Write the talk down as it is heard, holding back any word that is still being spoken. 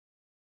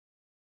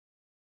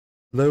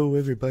Hello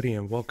everybody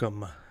and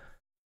welcome.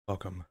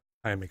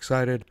 I am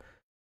excited to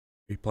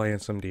be playing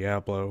some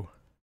Diablo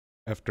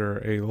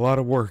after a lot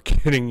of work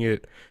getting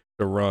it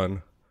to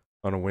run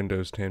on a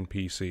Windows 10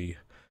 PC.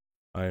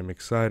 I am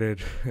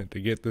excited to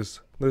get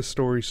this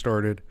story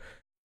started.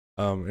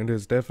 It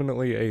is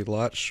definitely a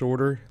lot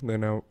shorter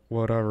than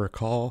what I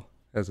recall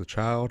as a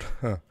child.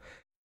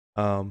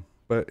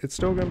 But it's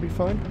still gonna be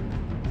fun.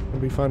 It'll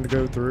be fun to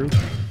go through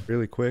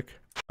really quick.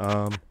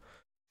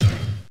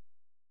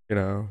 You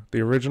know,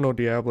 the original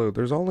Diablo,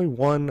 there's only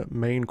one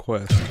main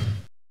quest,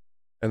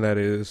 and that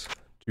is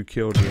to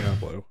kill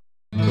Diablo.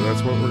 So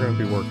that's what we're going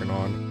to be working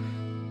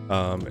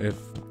on.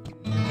 If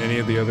any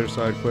of the other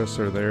side quests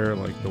are there,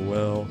 like the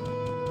well,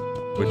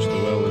 which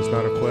the well is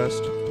not a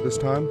quest this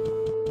time,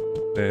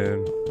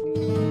 then,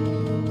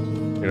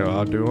 you know,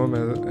 I'll do them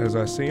as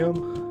I see them.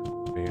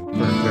 I mean,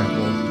 for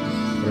example,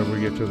 whenever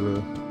we get to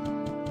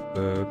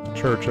the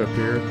church up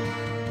here,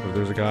 if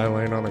there's a guy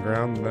laying on the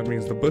ground, that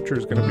means the butcher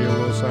is going to be a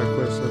little side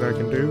quest that I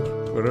can do.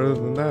 But other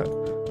than that,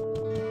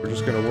 we're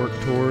just going to work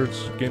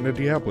towards getting a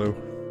Diablo.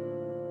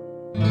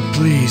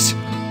 Please,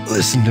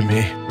 listen to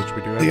me. Which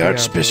we do the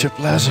Archbishop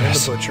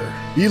Lazarus. The butcher.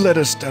 He led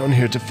us down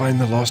here to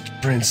find the lost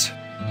prince.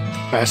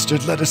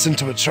 Bastard led us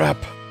into a trap.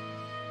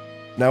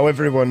 Now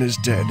everyone is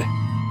dead,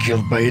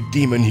 killed by a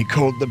demon he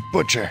called the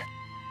Butcher.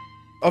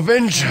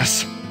 Avenge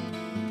us!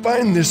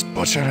 Find this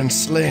butcher and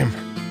slay him,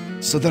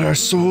 so that our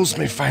souls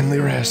may finally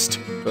rest.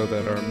 So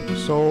that our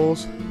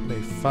souls may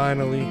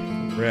finally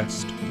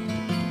rest.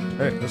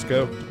 Alright, let's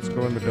go. Let's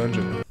go in the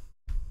dungeon.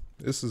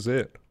 This is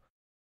it.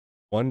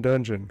 One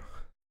dungeon.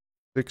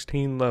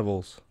 16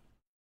 levels.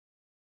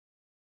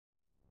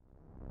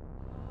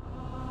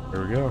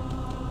 There we go.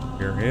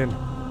 We're in.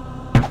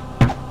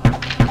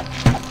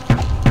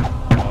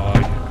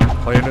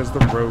 Yeah. Playing as the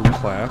rogue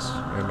class.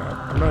 And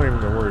I'm not even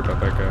going to worry about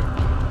that guy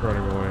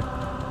running away.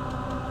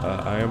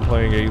 I am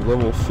playing a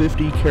level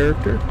 50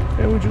 character,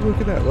 and would you look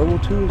at that, level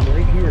 2 is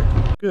right here.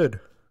 Good.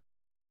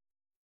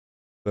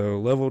 So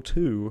level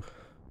 2,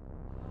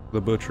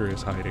 the butcher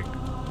is hiding.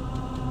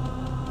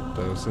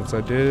 So since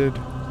I did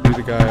see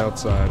the guy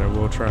outside, I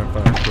will try and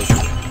find the butcher.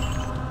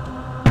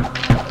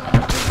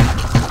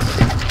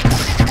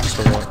 Just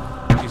don't want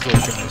these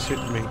little guys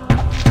hitting me,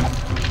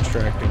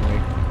 distracting me.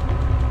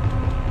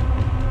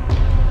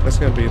 That's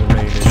going to be the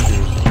main issue,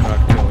 is not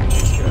killing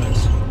these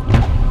guys.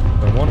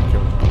 I want to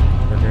kill them.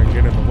 They're going to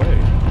get in the way.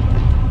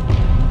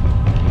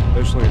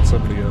 Especially in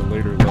some of the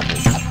later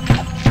levels.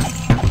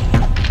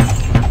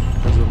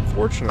 Because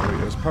unfortunately,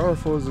 as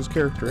powerful as this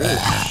character is,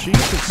 she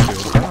could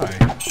still die.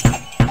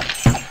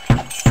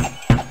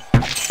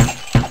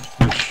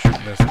 Just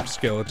shooting at some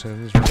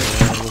skeletons running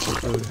around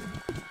with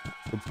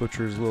the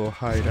butcher's little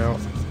hideout.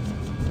 I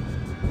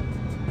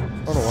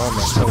don't know why I'm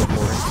not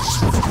teleporting.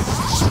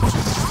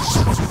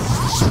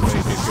 To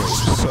make it go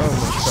so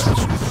much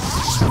faster.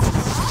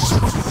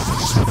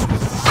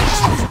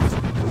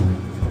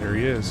 There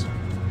he is.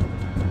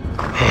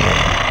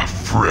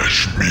 Fresh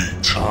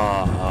meat.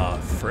 Ah,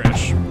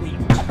 fresh meat.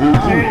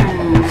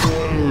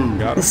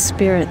 The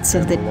spirits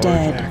of the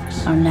dead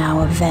are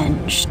now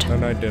avenged.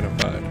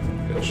 Unidentified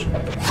fish.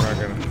 We're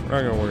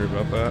not gonna worry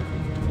about that.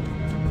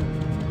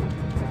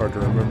 Hard to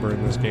remember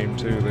in this game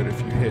too that if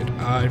you hit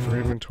I for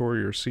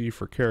inventory or C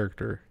for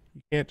character,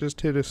 you can't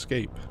just hit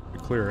escape to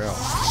clear out.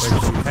 You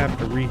actually have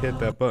to re-hit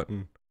that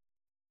button,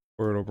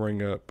 or it'll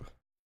bring up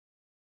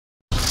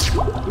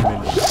the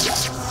menu.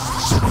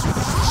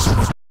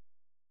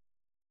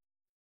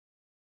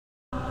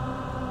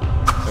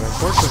 And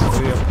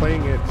unfortunately, I'm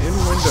playing it in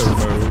window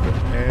mode,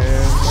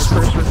 and my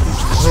cursor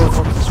keeps going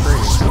off the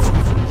screen, so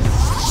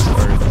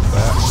sorry about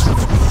that.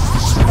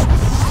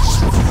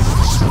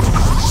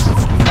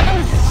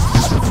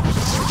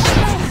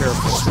 Be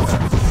careful of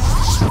that.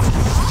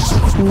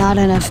 Not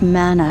enough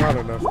mana. Not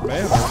enough mana.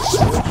 Let's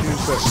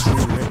use that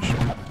rejuvenation.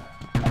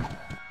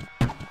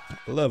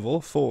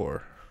 Level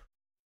 4.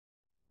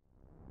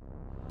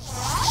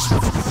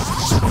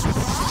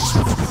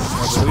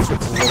 I believe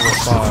it's level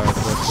 5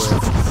 that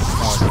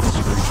the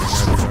screeching. I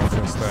do not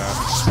miss that.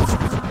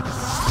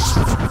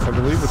 I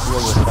believe it's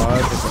level 5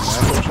 that the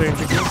map will change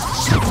again.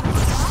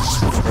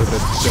 Or the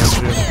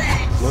dungeon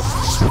look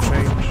will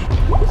change.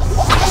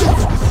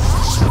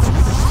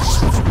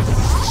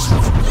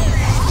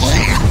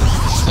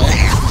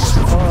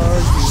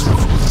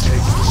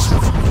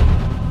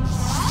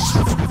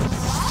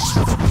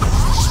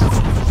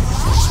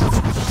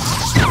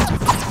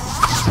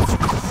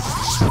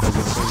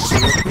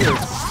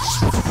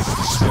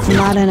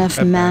 Not enough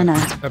mana.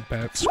 That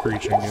bat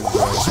screeching is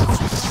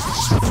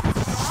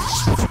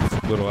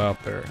a little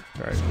out there.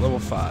 Alright, level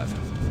 5.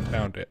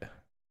 Found it.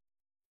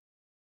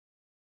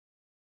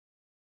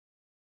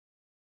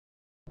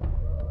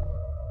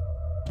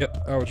 Yep,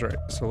 I was right.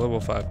 So level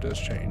 5 does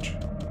change.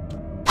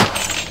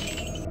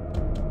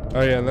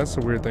 Oh yeah, and that's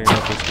the weird thing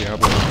about this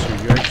Diablo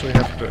too. You actually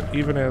have to,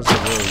 even as a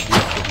rogue, you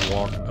have to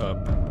walk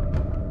up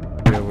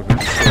to be able to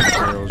destroy the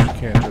barrels. You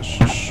can't just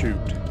shoot.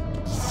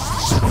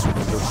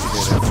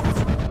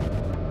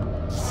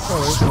 Oh,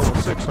 there's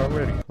level 6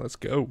 already. Let's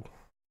go.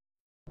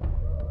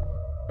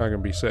 Not gonna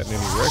be setting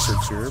any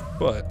records here,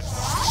 but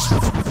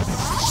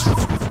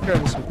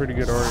got some pretty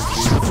good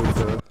RNG with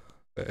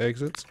the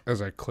exits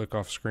as I click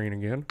off screen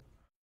again.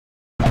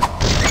 There's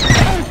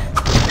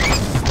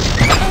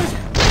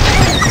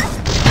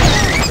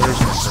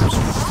my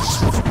person.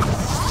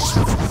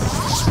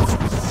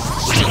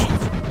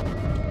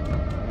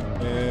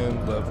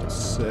 And level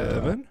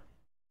 7.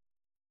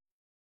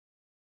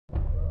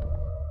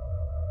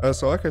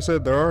 So like I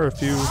said, there are a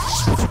few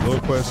little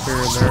quests here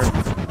and there.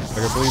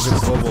 Like I believe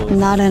it's level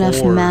Not 4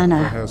 enough mana.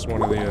 that has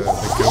one of the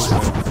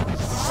goatmen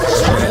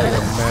making a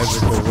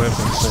magical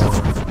weapon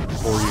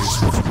for you,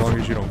 as long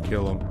as you don't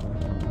kill him.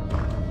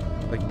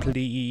 Like,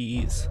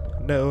 please,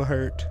 no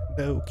hurt,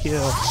 no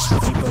kill,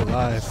 keep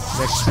alive.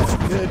 Next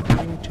time, good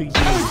thing to you.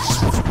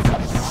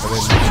 And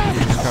then you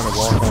just kind of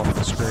walk off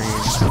the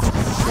screen and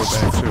go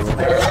back to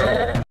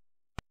him.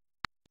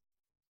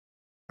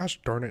 Gosh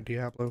darn it,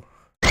 Diablo.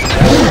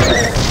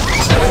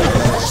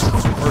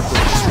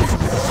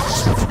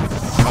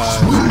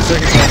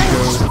 Second time you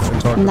go and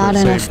talk to Not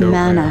that enough same goat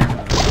mana. man.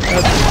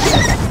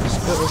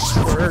 That's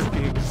still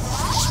working.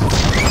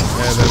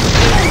 And then the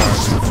third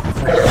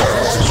time,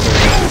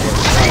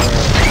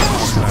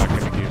 I'm not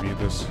going to give you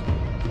this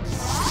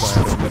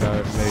item that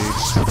I've made.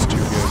 It's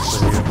too good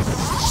for you.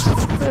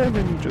 And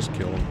then you just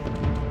kill him.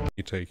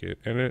 You take it.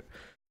 And it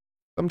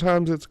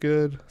sometimes it's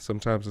good,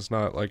 sometimes it's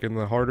not. Like in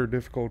the harder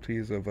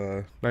difficulties of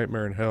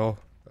Nightmare in Hell,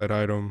 that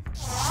item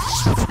is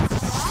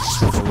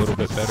a little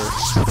bit better.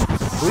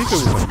 I believe it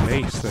was a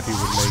mace that he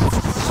would make.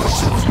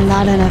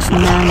 Not enough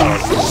mana.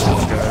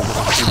 Guys,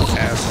 shoot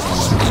acid on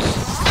us.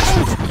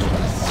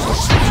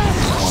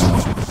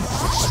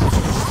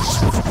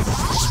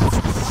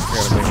 I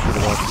gotta make sure to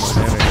watch my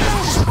mana here.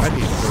 I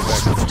need to go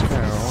back to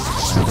town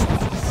and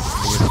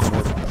get some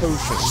more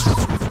potions.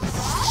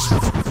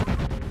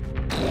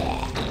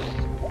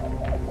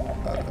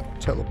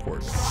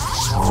 Teleport.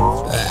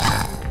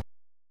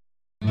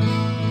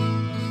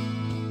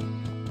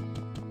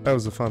 That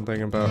was the fun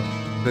thing about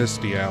this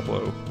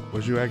Diablo,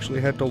 was you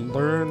actually had to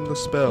learn the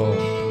spell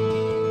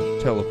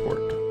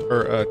teleport,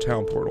 or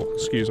town portal,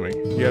 excuse me.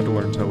 You had to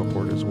learn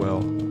teleport as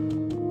well.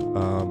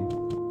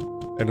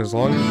 And as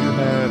long as you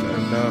had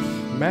enough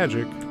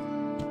magic,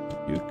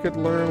 you could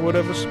learn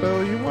whatever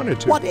spell you wanted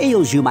to. What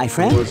ails you, my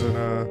friend? It wasn't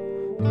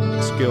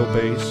skill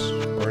base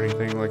or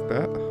anything like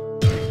that.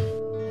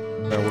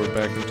 Now we're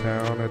back in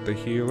town at the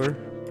healer,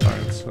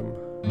 find some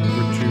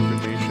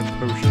rejuvenation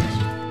potions.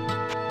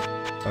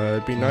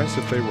 It'd be nice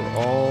if they were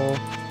all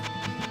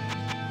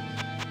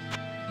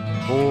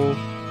full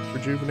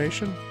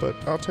rejuvenation, but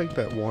I'll take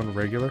that one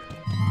regular.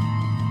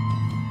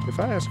 If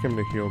I ask him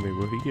to heal me,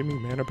 will he give me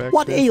mana back?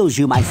 What ails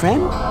you, my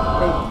friend?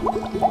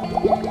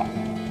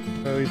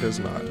 No, he does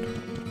not.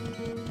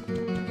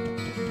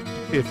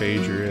 If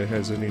Adria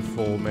has any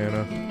full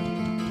mana,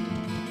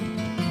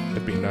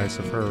 that'd be nice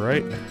of her,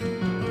 right?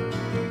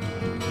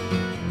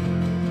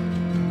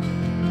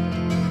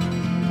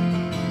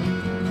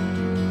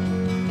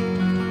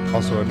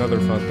 Also, another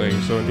fun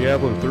thing, so in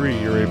Diablo 3,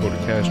 you're able to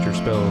cast your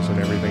spells and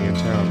everything in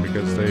town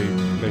because you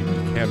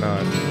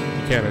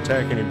can't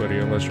attack anybody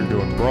unless you're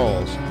doing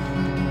brawls.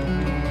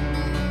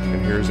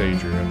 And here's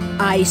Adria.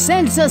 I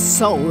sense a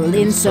soul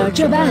in search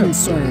of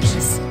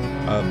answers.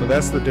 But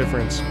that's the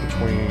difference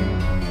between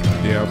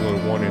Diablo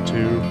 1 and 2,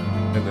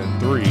 and then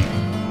 3,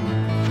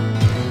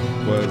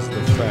 was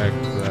the fact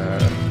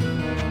that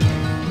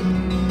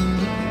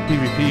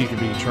PvP can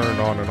be turned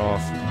on and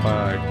off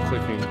by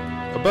clicking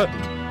a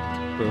button.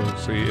 So,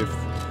 see, if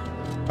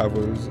I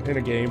was in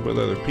a game with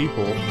other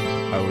people,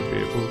 I would be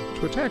able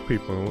to attack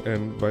people,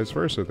 and vice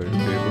versa, they'd be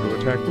able to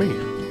attack me.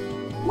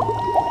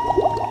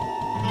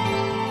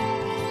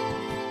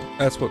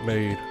 That's what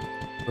made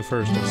the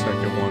first and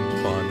second one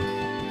fun.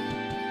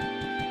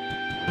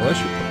 Unless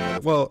you,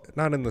 well,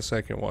 not in the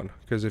second one,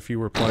 because if you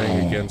were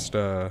playing against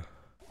people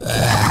in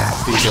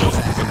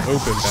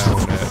open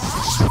Battle.net,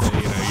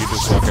 you know, you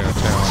just walk out of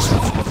town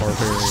and the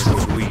barbarian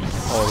would leap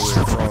all the way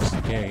across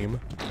the game.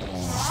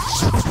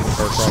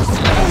 Or across the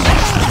map.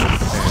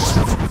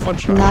 And one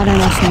shot. Not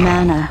enough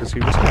mana. Because he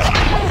was happy.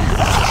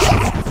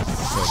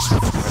 But,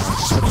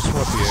 I just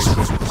want the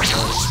exit.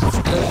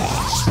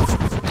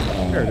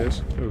 There it is.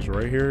 It was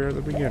right here at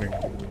the beginning.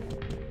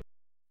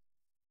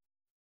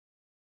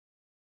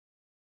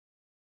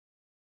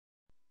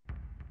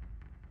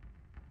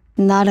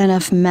 Not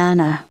enough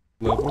mana.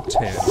 Level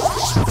 10.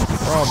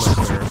 We're almost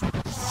there.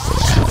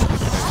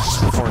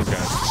 Horn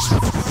guys.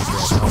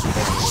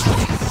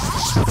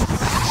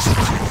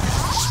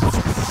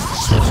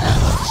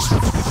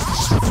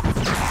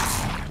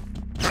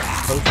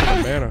 Potion of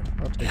mana.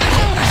 I'll take that.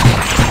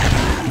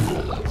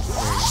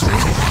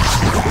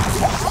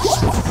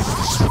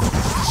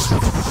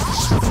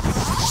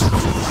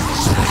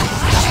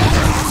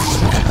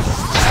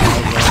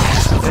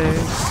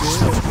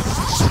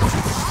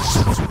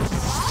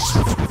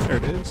 There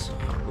it is.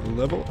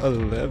 Level 11. I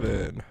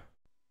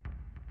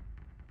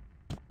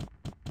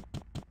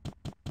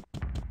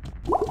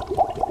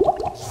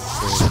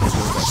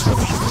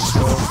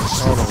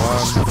don't know why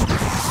I'm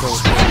so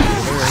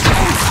there.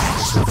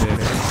 It's a dead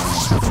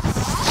end.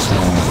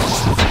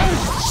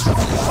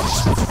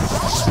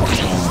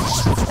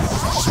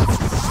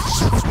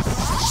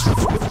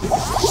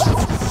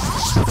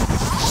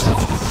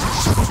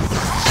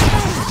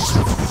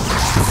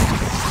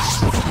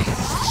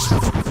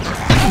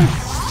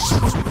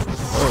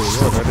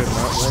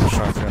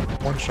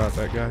 One shot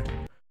that guy.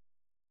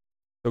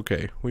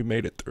 Okay, we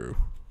made it through.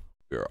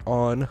 We're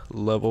on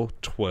level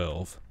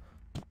 12.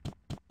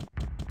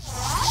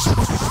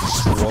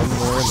 One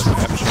more in the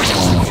map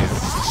change.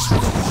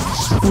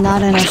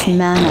 Not enough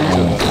mana.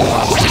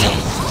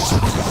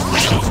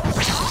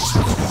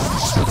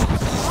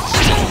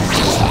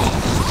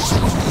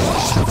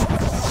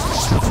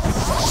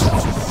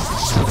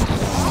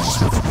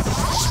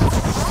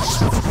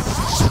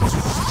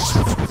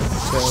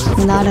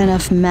 Not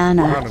enough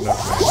mana. Not enough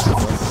mana.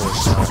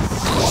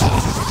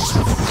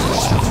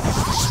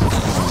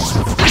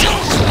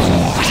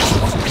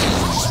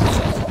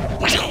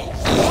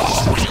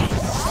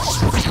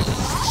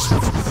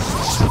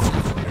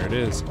 There it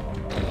is.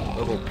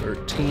 Level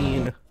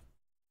 13.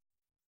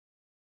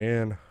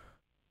 And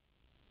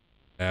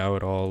now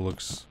it all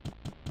looks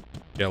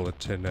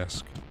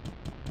skeleton-esque. Is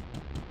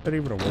that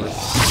even a word?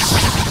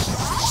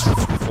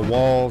 The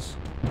walls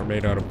are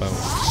made out of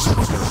bones. There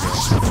we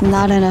go.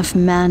 Not enough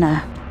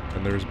mana.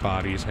 And there's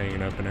bodies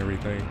hanging up and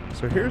everything.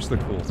 So here's the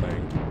cool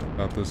thing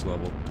about this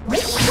level.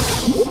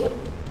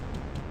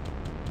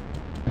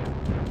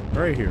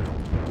 Right here.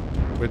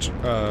 Which,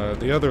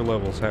 the other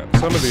levels have,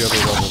 some of the other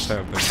levels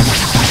have this.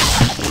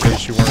 In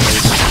case you weren't able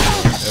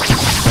to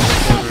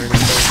teleport or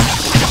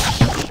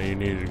anything, and you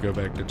needed to go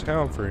back to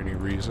town for any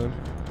reason,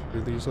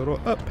 there are these little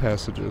up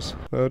passages.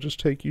 They'll just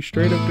take you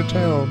straight up to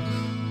town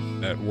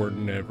that were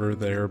never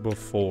there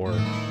before.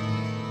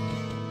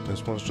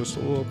 This one's just a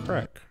little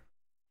crack.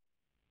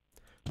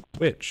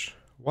 Which,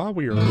 while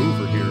we are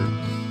over here,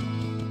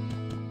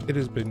 it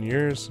has been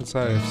years since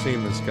I have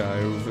seen this guy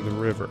over the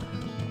river.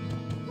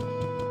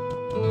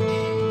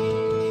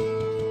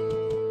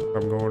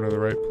 I'm going to the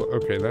right place.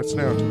 Okay, that's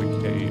down to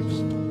the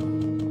caves.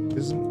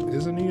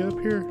 Isn't he up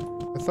here?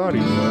 I thought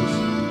he was.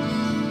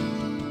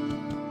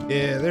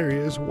 Yeah, there he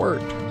is.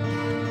 Wirt.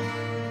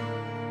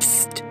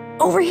 Psst,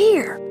 over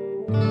here.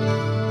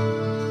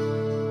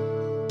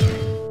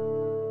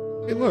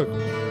 Hey, look.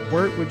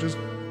 Wirt would just,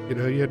 you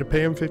know, you had to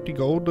pay him 50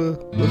 gold to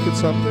look at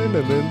something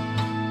and then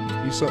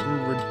see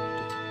something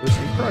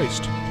ridiculously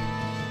priced.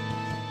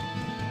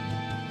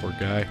 Poor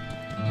guy.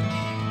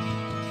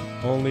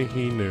 Only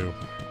he knew.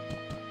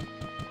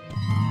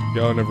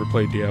 Y'all never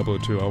played Diablo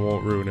 2, I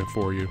won't ruin it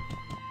for you.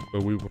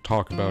 But we will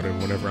talk about it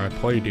whenever I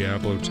play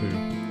Diablo 2.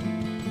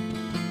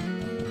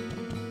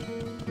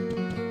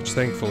 Which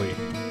thankfully,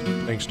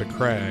 thanks to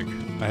Crag,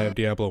 I have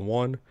Diablo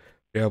 1,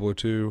 Diablo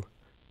 2,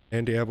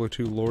 and Diablo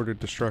 2 Lord of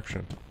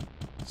Destruction.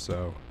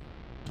 So,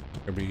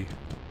 I'll be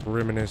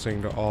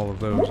reminiscing to all of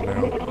those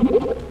now.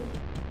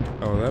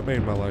 Oh, that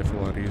made my life a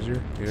lot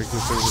easier. The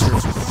exit's over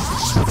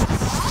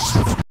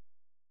here.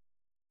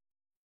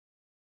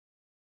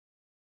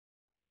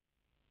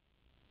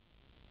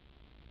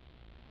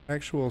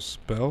 Actual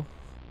spell?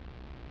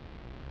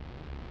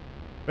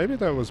 Maybe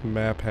that was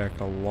map hack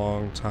a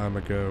long time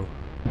ago.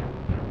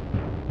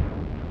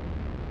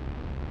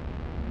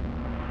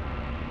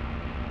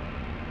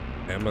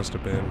 That must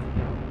have been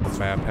a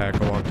map hack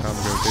a long time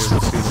ago.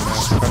 Didn't see the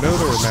map. I know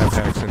there were map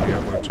hacks in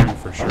Diablo 2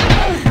 for sure. Not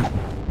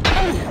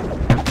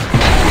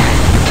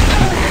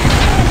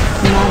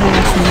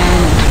enough mana.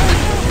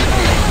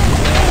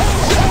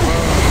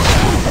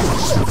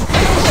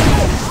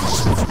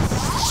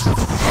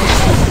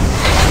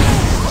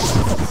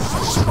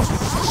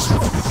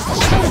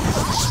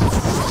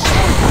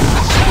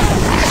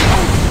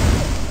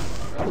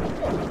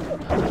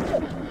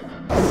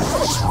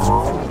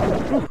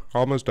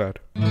 Almost died,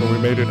 but we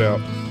made it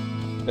out.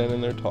 Standing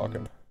there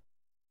talking.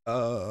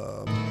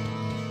 I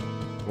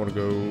want to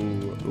go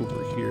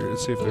over here and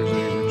see if there's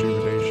any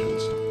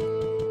rejuvenations.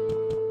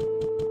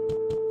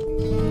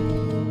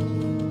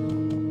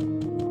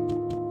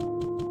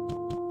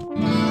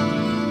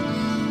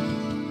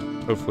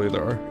 Hopefully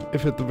there are.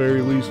 If at the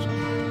very least.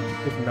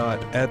 If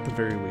not, at the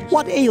very least.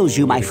 What ails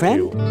you, my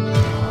friend?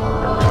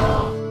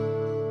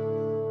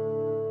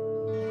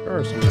 There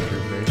are some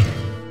rejuvenations.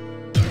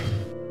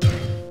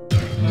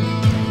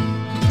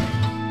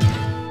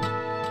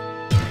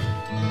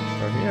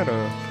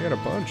 He had a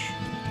bunch.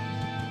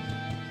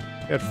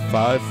 He had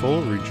 5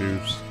 full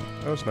rejuves.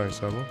 That was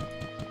nice of him.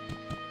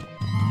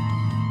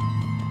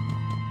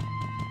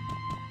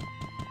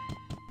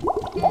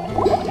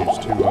 Use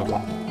 2 of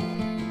them.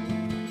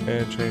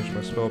 And change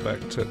my spell back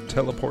to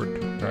teleport.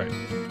 Right.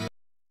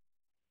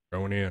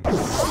 Going in.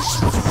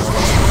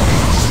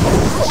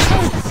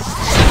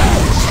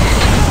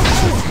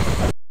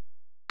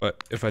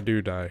 But if I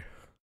do die,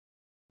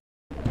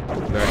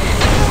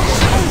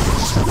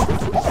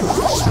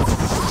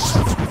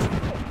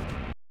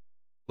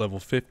 level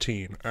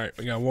 15. Alright,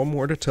 we got one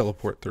more to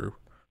teleport through.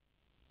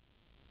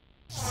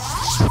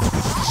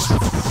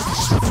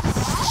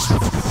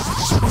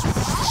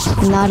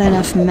 Not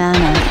enough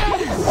mana.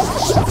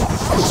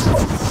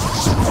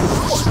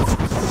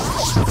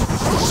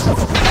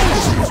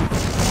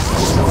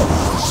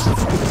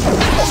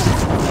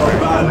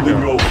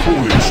 Abandon your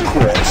foolish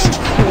quest.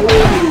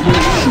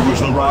 She was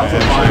the wrath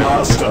of my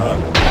master.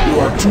 You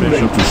are too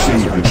late to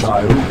save the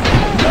child.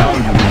 Now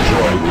you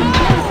enjoy them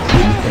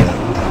in hell.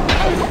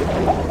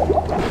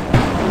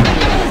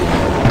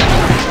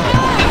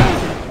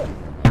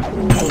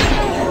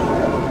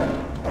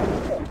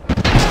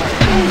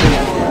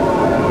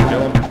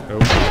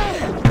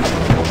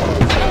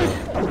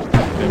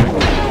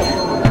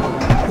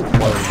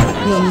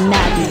 Your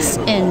madness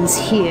ends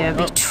here,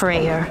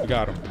 betrayer. We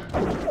got him.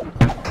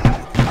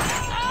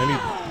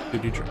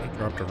 Did he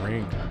drop a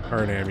ring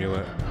or an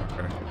amulet?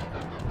 Okay.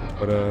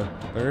 But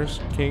there's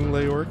King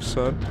Leoric's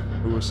son,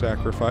 who was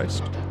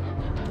sacrificed.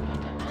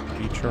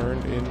 He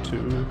turned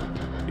into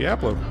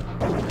Diablo.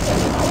 Good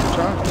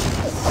job.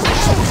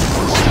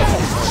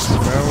 So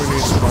now we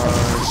need to find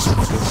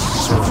this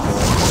circle.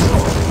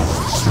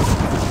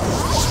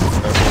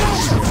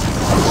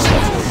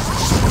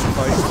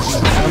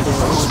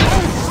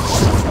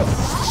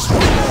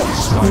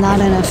 Not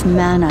enough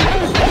mana.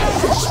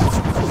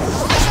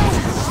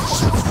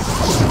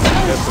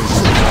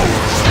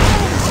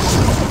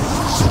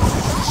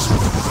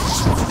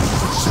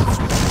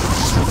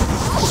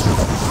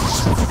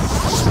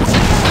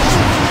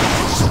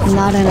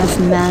 Not enough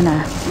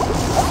mana.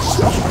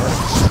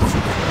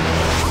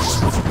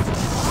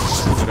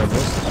 Did I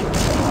miss this one?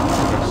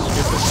 Did I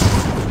skip it?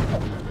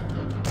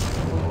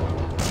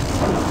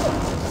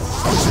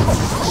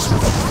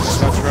 Did I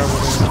not travel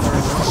the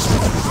entire route?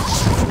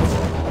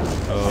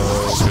 Oh,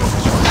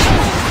 goodness.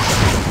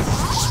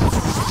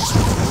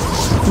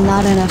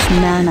 Not enough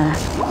mana.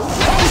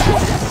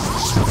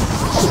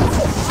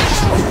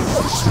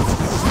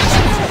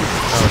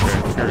 Okay,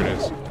 here it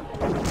is.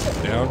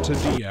 Down to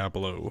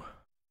Diablo.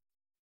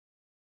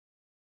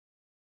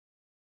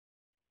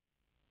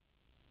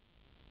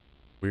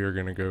 We are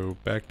gonna go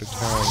back to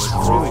town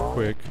really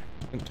quick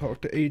and talk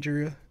to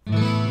Adria.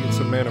 Get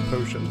some mana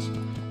potions.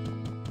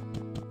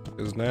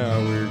 Because now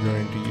we're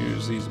going to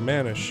use these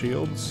mana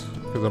shields.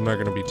 Because I'm not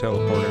going to be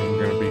teleporting, I'm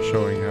going to be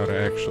showing how to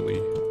actually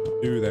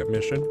do that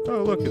mission.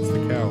 Oh look, it's the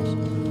cows.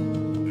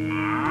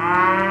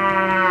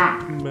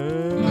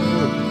 Moo.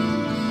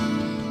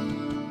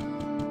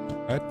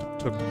 I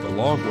took the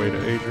long way to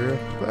Adria,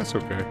 but that's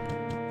okay.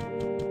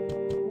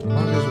 As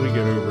long as we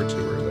get over to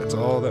her, that's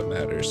all that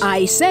matters.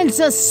 I sense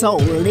a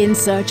soul in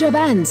search of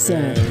Yeah,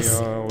 answers.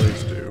 you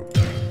always do.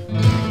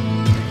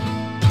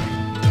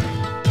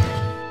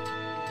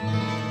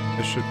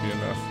 This should be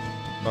enough.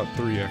 About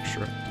 3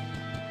 extra.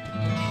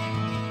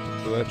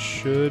 So that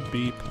should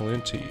be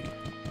plenty.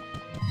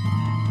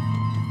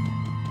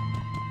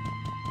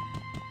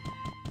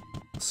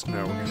 So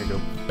now we're gonna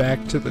go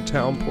back to the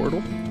town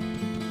portal.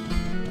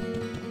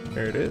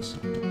 There it is.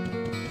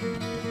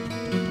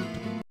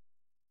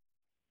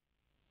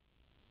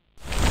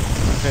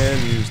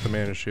 And use the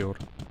mana shield.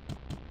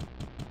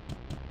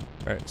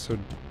 Alright, so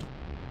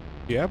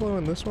Diablo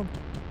in this one?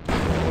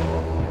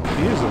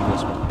 He is in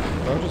this one.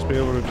 I'll just be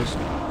able to just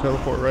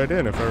teleport right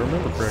in if I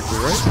remember correctly,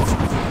 right?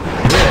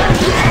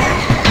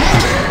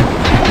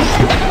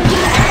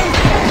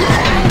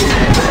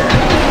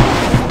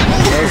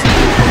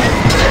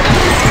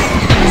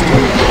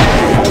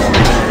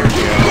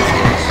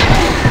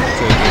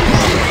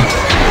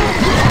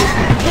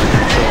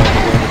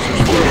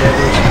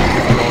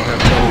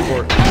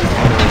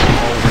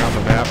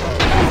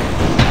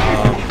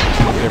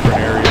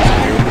 Different areas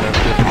and you open up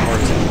different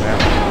parts of the map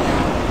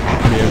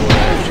to be able to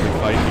actually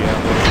fight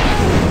Diablo.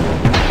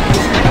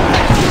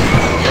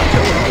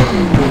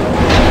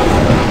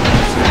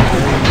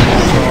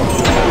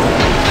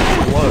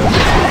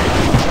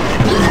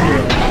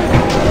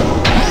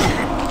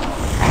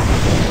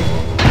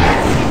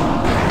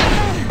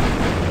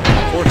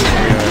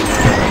 Unfortunately,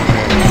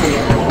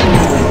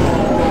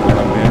 I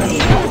managed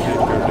to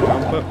go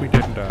down, but we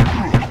didn't die.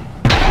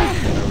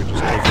 Now we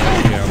just take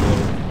Diablo.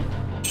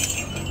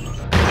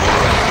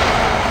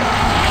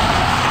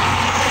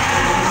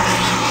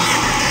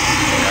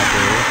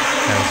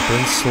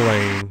 Been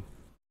slain.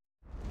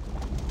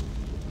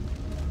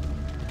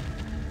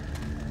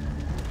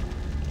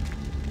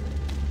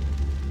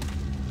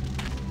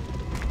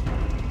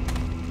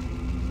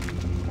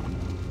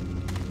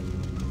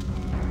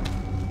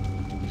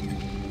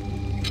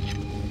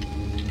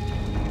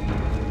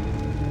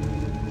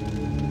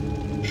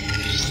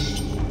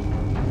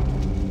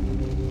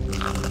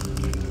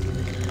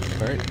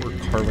 Alright, we're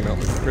carving out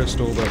the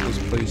crystal that was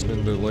placed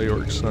into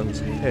Leoric's son's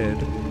head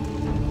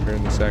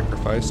during the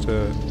sacrifice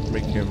to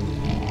make him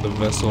the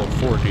vessel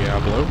for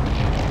Diablo.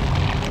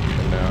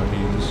 And now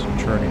he's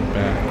turning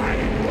back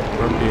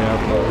from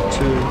Diablo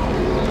to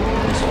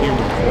his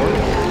human form.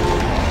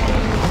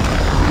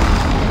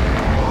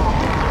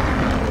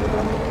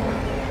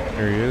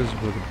 There he is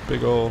with a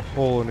big old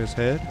hole in his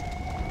head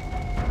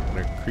and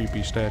a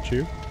creepy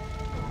statue.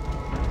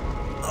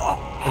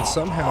 And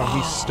somehow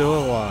he's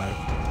still alive.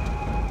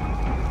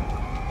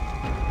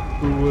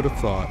 Who would have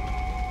thought?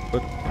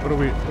 But what are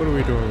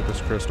we doing with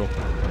this crystal?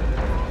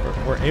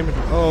 We're aiming.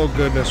 Oh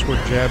goodness,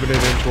 we're jabbing it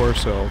into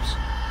ourselves.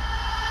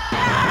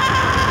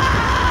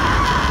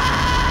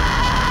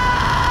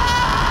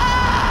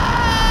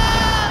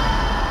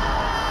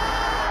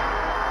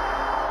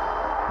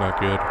 Not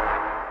good.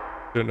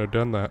 Shouldn't have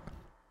done that.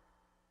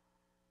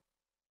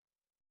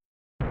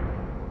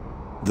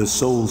 The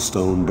soul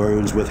stone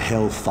burns with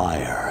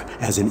hellfire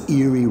as an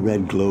eerie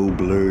red glow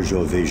blurs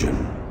your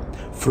vision.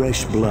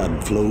 Fresh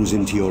blood flows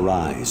into your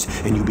eyes,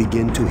 and you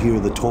begin to hear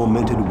the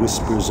tormented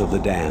whispers of the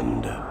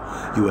damned.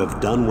 You have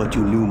done what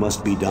you knew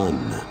must be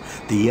done.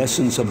 The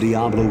essence of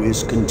Diablo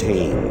is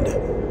contained.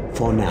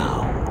 For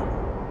now.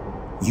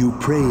 You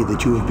pray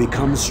that you have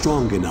become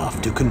strong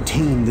enough to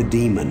contain the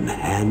demon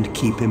and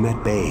keep him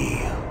at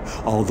bay.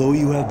 Although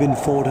you have been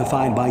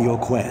fortified by your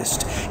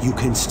quest, you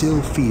can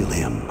still feel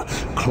him,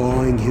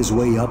 clawing his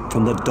way up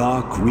from the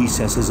dark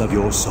recesses of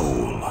your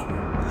soul.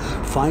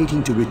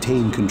 Fighting to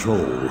retain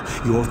control,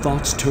 your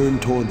thoughts turn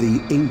toward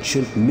the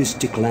ancient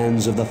mystic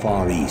lands of the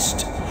Far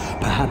East.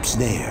 Perhaps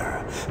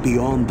there,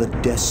 beyond the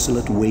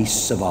desolate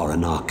wastes of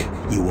Aranok,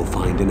 you will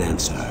find an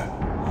answer.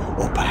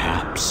 Or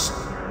perhaps,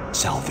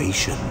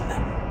 salvation.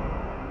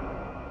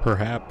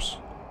 Perhaps.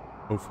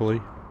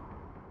 Hopefully.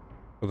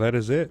 Well, that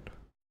is it.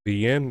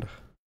 The end.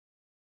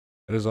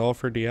 That is all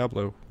for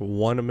Diablo.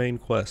 One main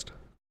quest.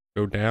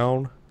 Go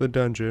down the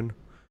dungeon,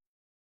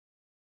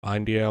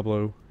 find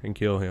Diablo, and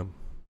kill him.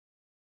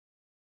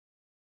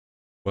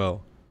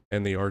 Well,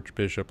 and the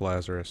Archbishop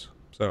Lazarus.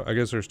 So I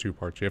guess there's two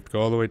parts. You have to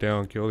go all the way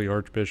down, kill the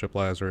Archbishop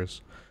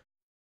Lazarus,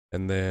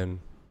 and then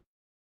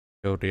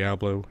kill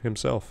Diablo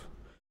himself.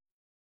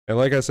 And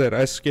like I said,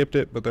 I skipped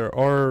it, but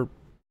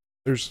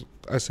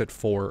I said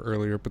 4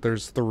 earlier, but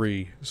there's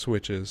 3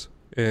 switches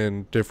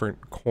in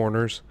different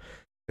corners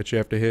that you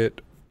have to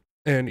hit,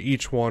 and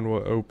each one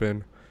will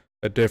open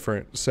a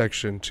different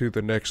section to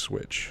the next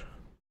switch.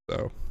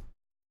 So if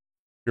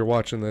you're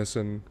watching this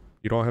and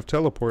you don't have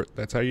teleport,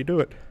 that's how you do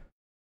it.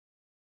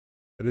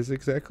 That is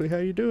exactly how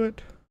you do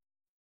it.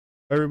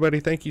 Everybody,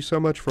 thank you so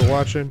much for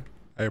watching.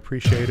 I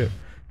appreciate it.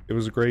 It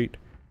was great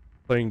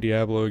playing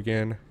Diablo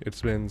again.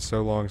 It's been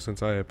so long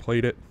since I had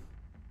played it.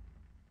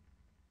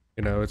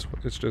 You know,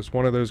 it's just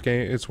one of those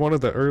games. It's one of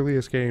the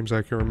earliest games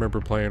I can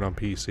remember playing on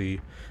PC.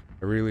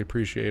 I really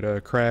appreciate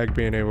Crag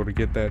being able to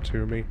get that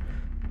to me,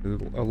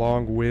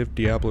 along with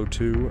Diablo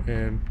 2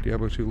 and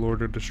Diablo 2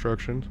 Lord of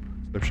Destruction.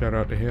 So shout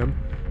out to him.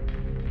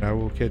 And I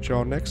will catch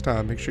y'all next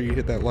time. Make sure you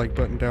hit that like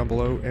button down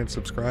below and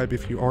subscribe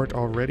if you aren't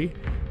already.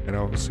 And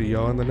I will see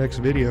y'all in the next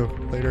video.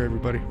 Later,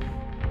 everybody.